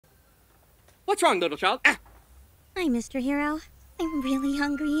What's wrong, little child? Ah. Hi, Mr. Hero. I'm really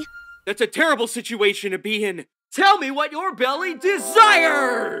hungry. That's a terrible situation to be in. Tell me what your belly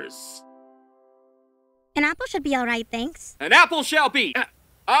desires! An apple should be alright, thanks. An apple shall be.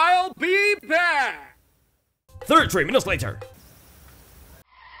 I'll be back! 3 minutes later.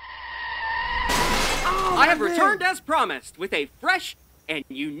 I have returned as promised with a fresh and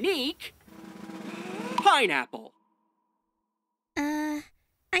unique pineapple.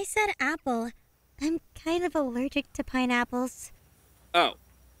 I said apple. I'm kind of allergic to pineapples. Oh.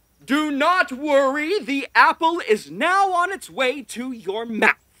 Do not worry, the apple is now on its way to your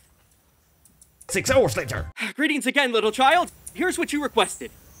mouth. 6 hours later. Greetings again, little child. Here's what you requested.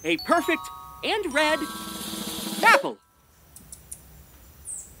 A perfect and red apple.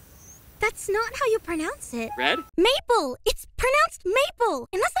 That's not how you pronounce it. Red? Maple! It's pronounced maple!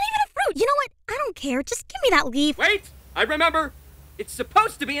 And that's not even a fruit! You know what? I don't care. Just give me that leaf. Wait! I remember. It's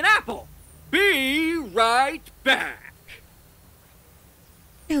supposed to be an apple. Be right back.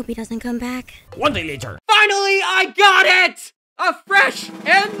 I hope he doesn't come back. 1 day later. Finally, I got it! A fresh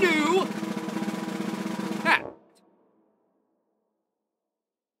and new hat.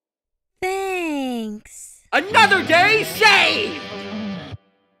 Thanks. Another day saved!